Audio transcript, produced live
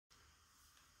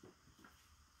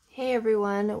Hey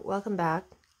everyone, welcome back.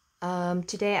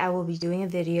 Today I will be doing a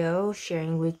video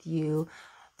sharing with you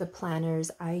the planners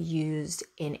I used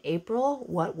in April,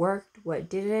 what worked, what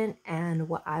didn't, and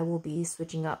what I will be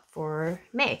switching up for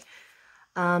May.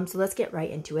 So let's get right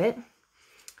into it.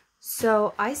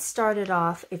 So I started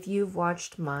off, if you've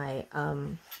watched my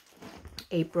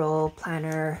April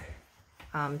planner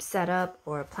setup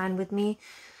or plan with me,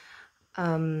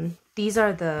 these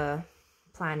are the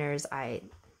planners I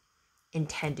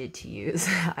intended to use,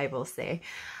 I will say.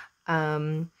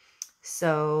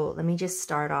 So let me just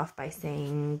start off by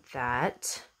saying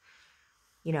that,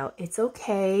 it's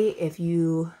okay if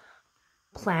you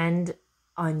planned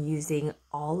on using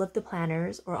all of the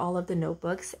planners or all of the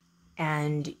notebooks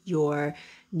and your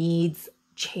needs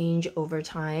change over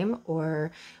time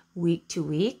or week to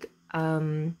week.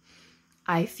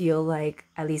 I feel like,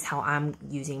 at least how I'm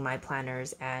using my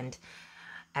planners, and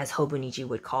as Hobonichi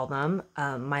would call them,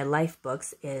 my life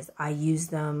books, is I use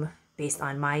them based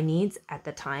on my needs at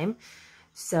the time.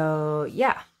 So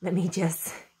yeah, let me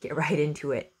just get right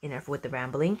into it, enough with the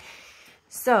rambling.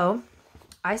 So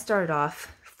I started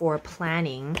off for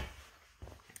planning.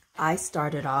 I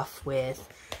started off with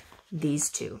these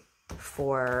two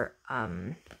for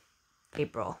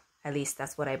April. At least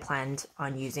that's what I planned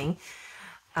on using.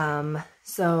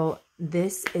 So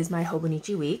this is my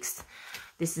Hobonichi weeks.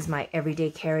 This is my everyday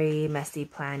carry, messy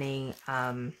planning.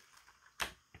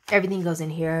 Everything goes in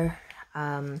here.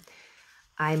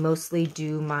 I mostly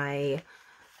do my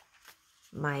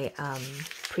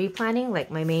pre-planning.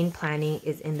 Like, my main planning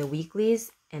is in the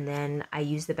weeklies, and then I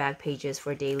use the back pages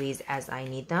for dailies as I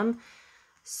need them.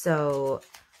 So,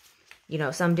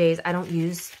 some days I don't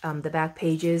use the back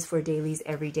pages for dailies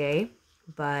every day,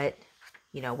 but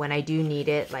when I do need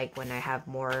it, like when I have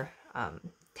more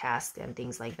tasks and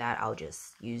things like that, I'll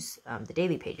just use the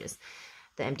daily pages,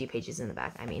 the empty pages in the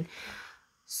back, I mean.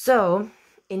 So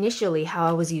initially, how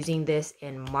I was using this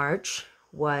in March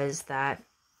was that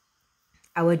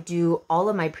I would do all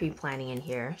of my pre-planning in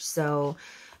here. So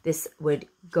this would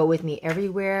go with me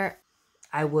everywhere.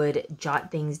 I would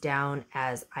jot things down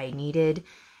as I needed,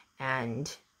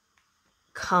 and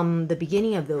come the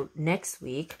beginning of the next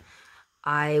week,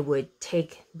 I would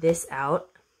take this out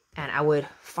and I would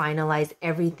finalize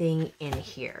everything in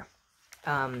here.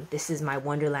 This is my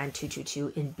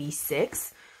Wonderland222 in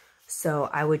B6. So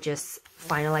I would just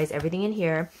finalize everything in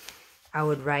here. I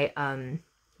would write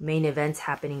main events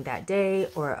happening that day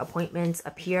or appointments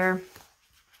up here.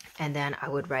 And then I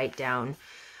would write down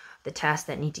the tasks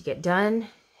that need to get done.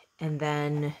 And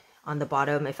then on the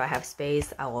bottom, if I have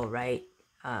space, I will write,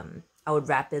 I would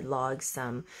rapid log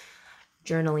some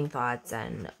journaling thoughts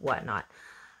and whatnot.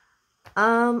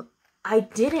 I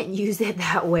didn't use it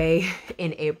that way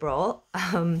in April.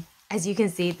 As you can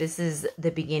see, this is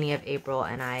the beginning of April,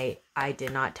 and I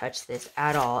did not touch this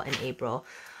at all in April.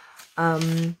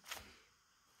 And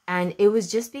it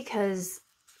was just because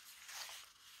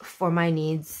for my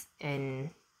needs in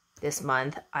this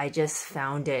month, I just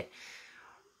found it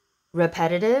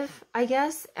repetitive, I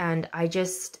guess, and I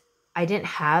didn't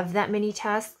have that many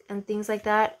tasks and things like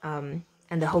that. And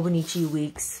the Hobonichi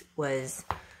weeks was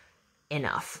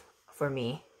enough for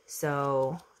me.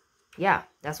 So yeah,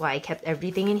 that's why I kept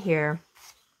everything in here.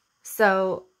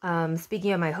 So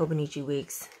speaking of my Hobonichi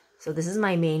weeks, so this is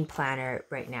my main planner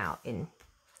right now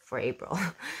for April.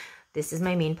 This is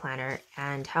my main planner,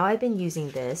 and how I've been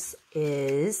using this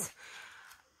is,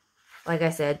 like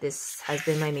I said, this has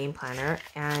been my main planner,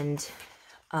 and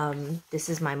this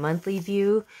is my monthly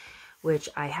view, which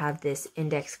I have this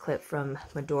index clip from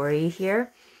Midori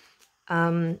here.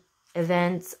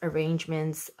 Events,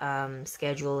 arrangements,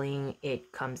 scheduling,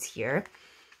 it comes here.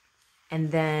 And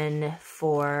then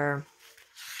for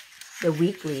the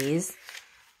weeklies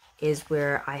is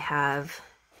where I have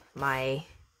my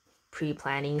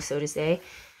pre-planning, so to say.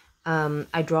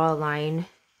 I draw a line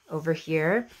over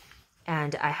here,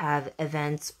 and I have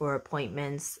events or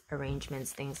appointments,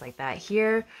 arrangements, things like that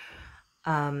here.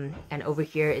 And over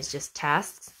here is just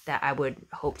tasks that I would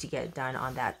hope to get done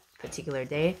on that particular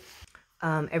day.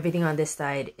 Everything on this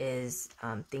side is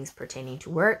things pertaining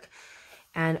to work.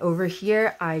 And over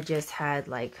here, I just had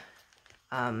like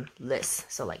lists.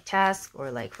 So like tasks,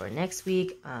 or like for next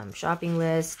week, shopping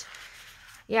list.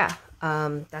 Yeah,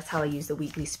 that's how I use the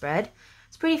weekly spread.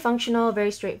 It's pretty functional, very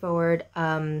straightforward.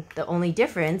 The only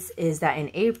difference is that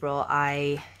in April,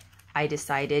 I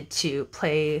decided to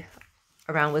play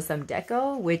around with some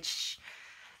deco, which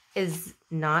is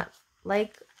not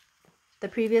like the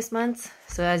previous months.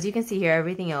 So as you can see here,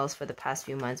 everything else for the past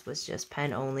few months was just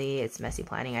pen only. It's messy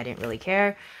planning. I didn't really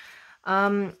care.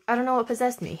 I don't know what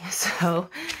possessed me.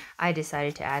 So I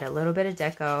decided to add a little bit of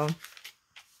deco.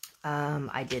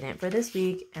 I didn't for this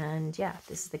week, and yeah,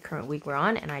 this is the current week we're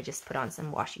on, and I just put on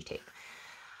some washi tape.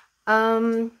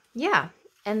 Yeah,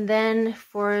 and then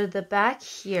for the back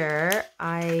here,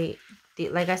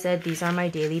 like I said, these are my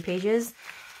daily pages,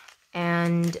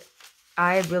 and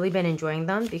I've really been enjoying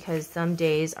them because some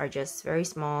days are just very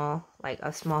small, like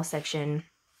a small section.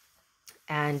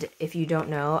 And if you don't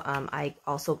know, I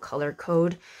also color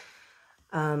code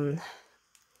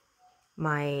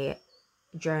my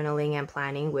journaling and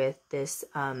planning with this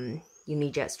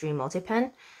Uni Jetstream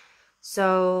multi-pen.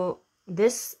 So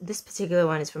this particular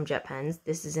one is from Jet Pens.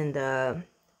 This is in the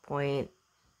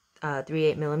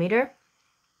 0.38 millimeter.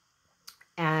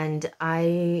 And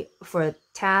for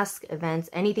task, events,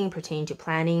 anything pertaining to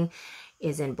planning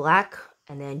is in black,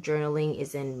 and then journaling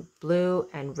is in blue,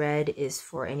 and red is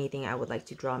for anything I would like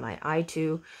to draw my eye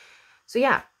to. So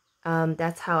yeah,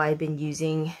 that's how I've been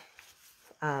using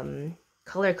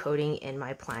color coding in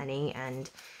my planning, and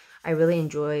I really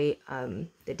enjoy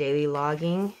the daily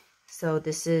logging. So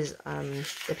this is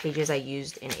the pages I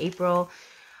used in April.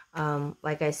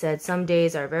 Like I said, some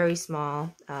days are very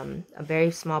small, a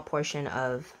very small portion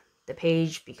of the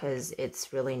page because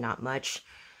it's really not much.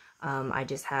 I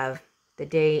just have the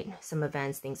date, some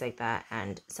events, things like that,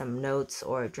 and some notes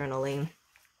or journaling.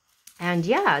 And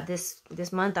yeah, this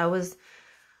month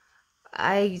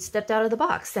I stepped out of the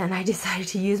box and I decided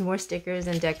to use more stickers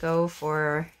and deco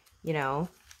for, you know,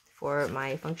 for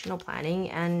my functional planning,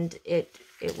 and it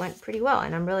went pretty well,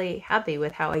 and I'm really happy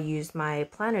with how I used my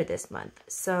planner this month.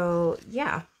 So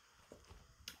yeah,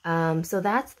 so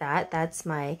that's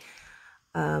my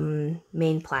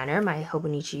main planner, my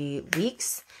Hobonichi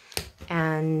weeks.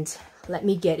 And let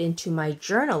me get into my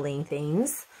journaling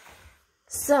things.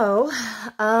 So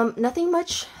nothing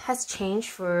much has changed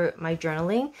for my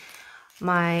journaling.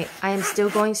 I am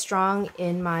still going strong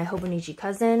in my Hobonichi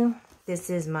Cousin. This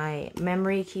is my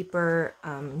memory keeper,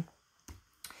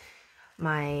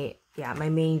 my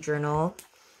main journal.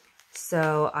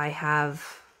 So I have,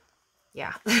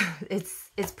 yeah,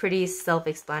 it's pretty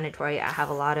self-explanatory. I have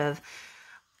a lot of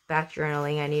back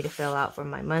journaling I need to fill out for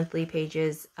my monthly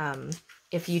pages.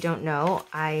 If you don't know,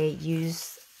 I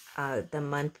use the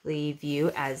monthly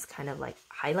view as kind of like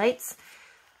highlights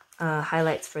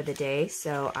for the day.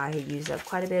 So I use up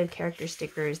quite a bit of character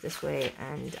stickers this way,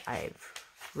 and I've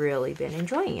really been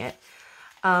enjoying it.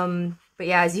 But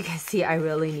yeah, as you can see, I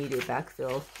really need to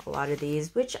backfill a lot of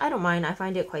these, which I don't mind. I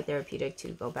find it quite therapeutic to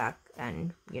go back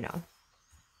and, you know.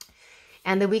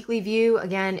 And the weekly view,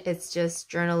 again, it's just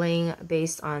journaling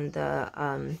based on the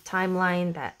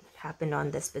timeline that happened on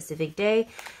the specific day.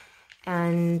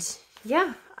 And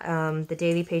yeah, the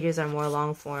daily pages are more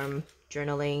long form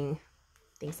journaling,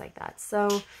 things like that.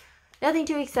 So nothing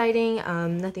too exciting,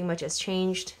 nothing much has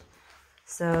changed.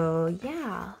 So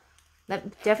yeah,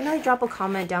 definitely drop a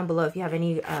comment down below if you have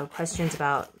any questions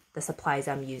about the supplies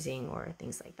I'm using or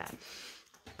things like that.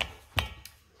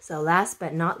 So last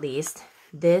but not least,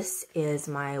 this is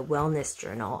my wellness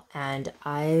journal, and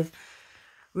I've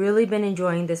really been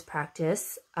enjoying this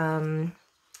practice.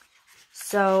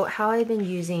 So how I've been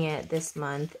using it this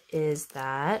month is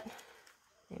that,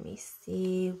 let me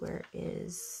see, where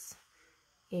is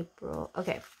April?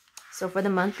 Okay, so for the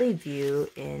monthly view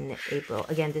in April,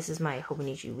 again, this is my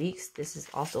Hobonichi Weeks. This is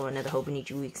also another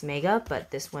Hobonichi Weeks Mega,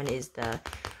 but this one is the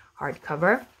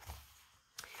hardcover.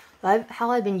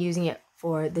 How I've been using it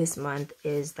for this month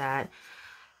is that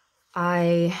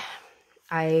I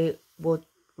will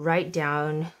write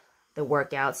down the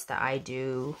workouts that I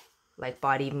do, like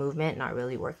body movement, not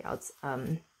really workouts,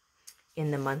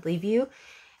 in the monthly view,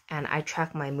 and I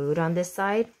track my mood on this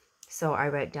side. So I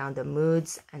write down the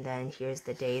moods, and then here's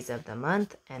the days of the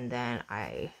month, and then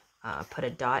I put a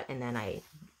dot, and then I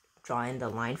draw in the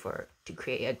line to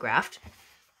create a graph.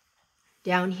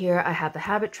 Down here I have the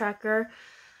habit tracker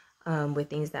with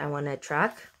things that I want to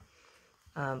track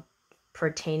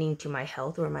pertaining to my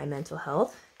health or my mental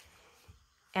health.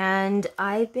 And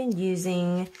I've been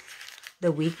using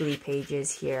the weekly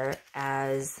pages here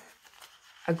as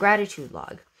a gratitude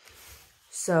log.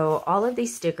 So all of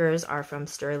these stickers are from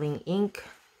Sterling Ink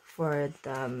for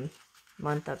the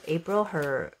month of April,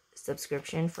 her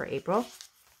subscription for April.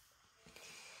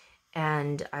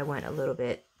 And I went a little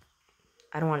bit,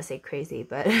 I don't want to say crazy,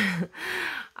 but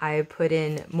I put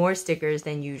in more stickers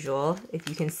than usual. If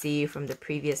you can see from the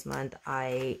previous month,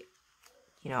 I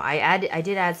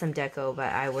did add some deco,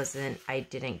 but I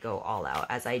didn't go all out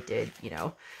as I did,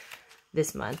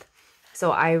 this month.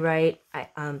 So I write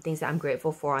things that I'm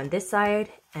grateful for on this side,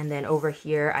 and then over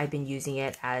here I've been using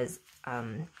it as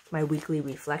my weekly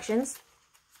reflections.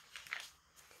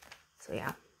 So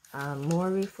yeah, more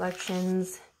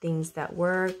reflections. things that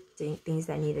work, things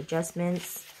that need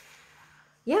adjustments.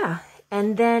 Yeah,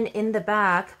 and then in the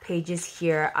back pages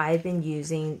here, I've been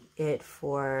using it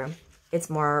for, it's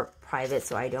more private,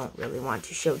 so I don't really want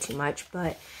to show too much,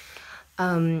 but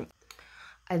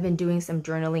I've been doing some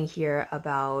journaling here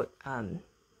about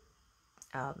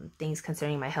things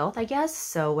concerning my health, I guess.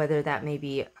 So whether that may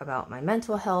be about my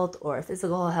mental health or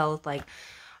physical health, like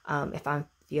if I'm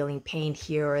feeling pain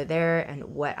here or there and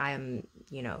what I'm,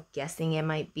 you know, guessing it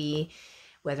might be,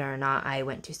 whether or not I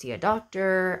went to see a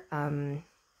doctor,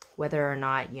 whether or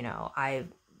not, you know, I've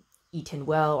eaten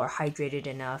well or hydrated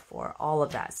enough or all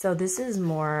of that. So this is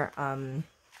more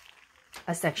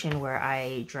a section where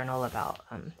I journal about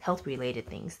health related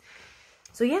things.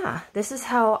 So yeah, this is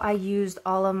how I used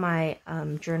all of my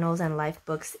journals and life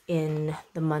books in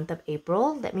the month of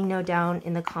April. Let me know down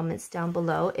in the comments down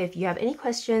below if you have any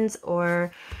questions,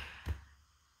 or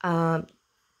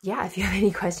yeah, if you have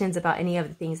any questions about any of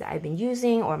the things that I've been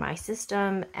using or my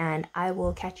system, and I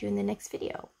will catch you in the next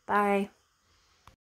video. Bye.